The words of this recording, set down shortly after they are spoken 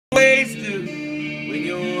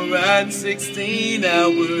riding 16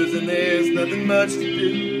 hours and there's nothing much to do.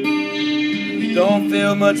 You don't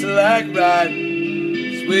feel much like riding,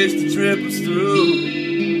 just wish the trip was through.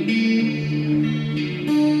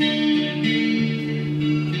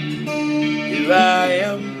 Here I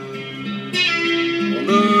am on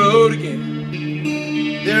the road again.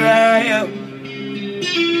 There I am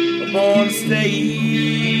up on the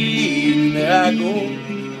stage, and there I go,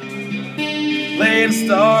 playing a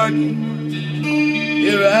star game.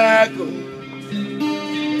 Here I go,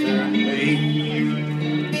 turn the page.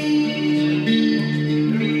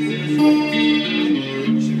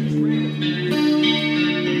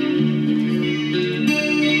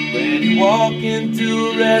 When you walk into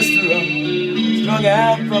a restaurant, strung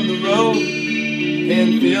out from the road,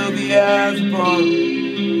 can feel the eyes upon you,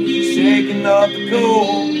 you're shaking off the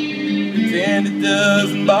cold. Pretend it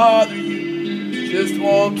doesn't bother you, you just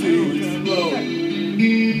want to explode.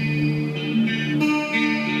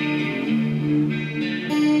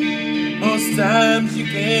 Most times you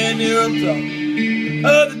can't hear them talk,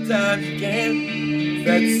 other times you can. It's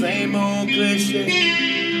that same old cliche,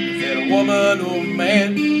 is that a woman or a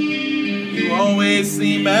man? You always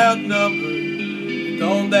seem outnumbered,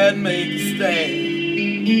 don't that make a stand?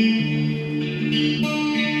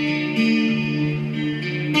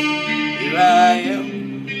 Here I am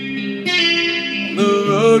on the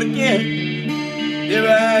road again. Here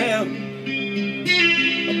I am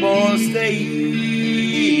up on the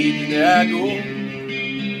stage, and there I go,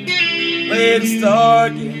 play the star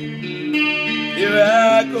again. Here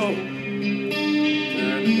I go,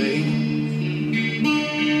 turn the page.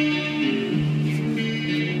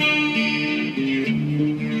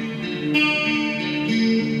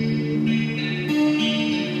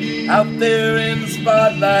 Out there in the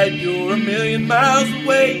spotlight, you're a million miles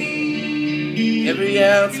away. Every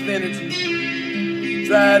ounce of energy, you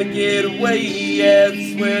try to get away as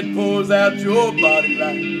the sweat pours out your body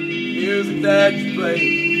like music that you play.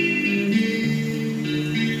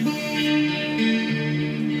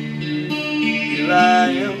 Here I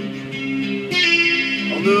am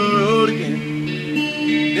on the road again.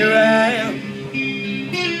 Here I am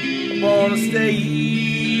up on the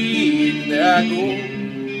stage, and there I go,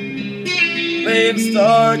 playing the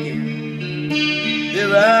star again.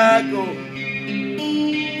 Here I go,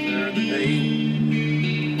 turn the page.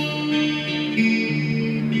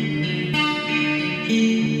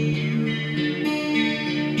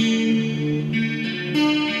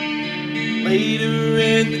 Later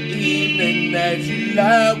in the evening, as you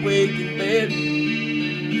lie awake in bed,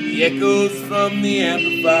 the echoes from the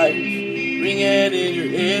amplifiers ringing in your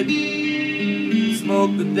head. You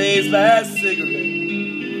smoke the day's last cigarette,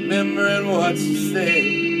 remembering what you said.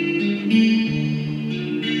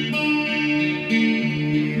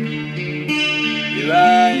 Here I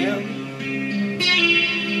am,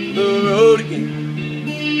 the road again.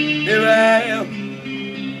 Here I am,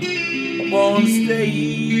 up on the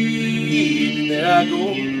stage, and there I go,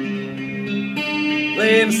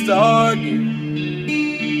 playing the star again.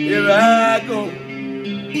 Here I go,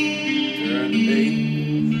 turn the page.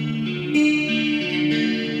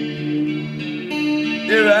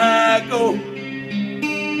 Here I go.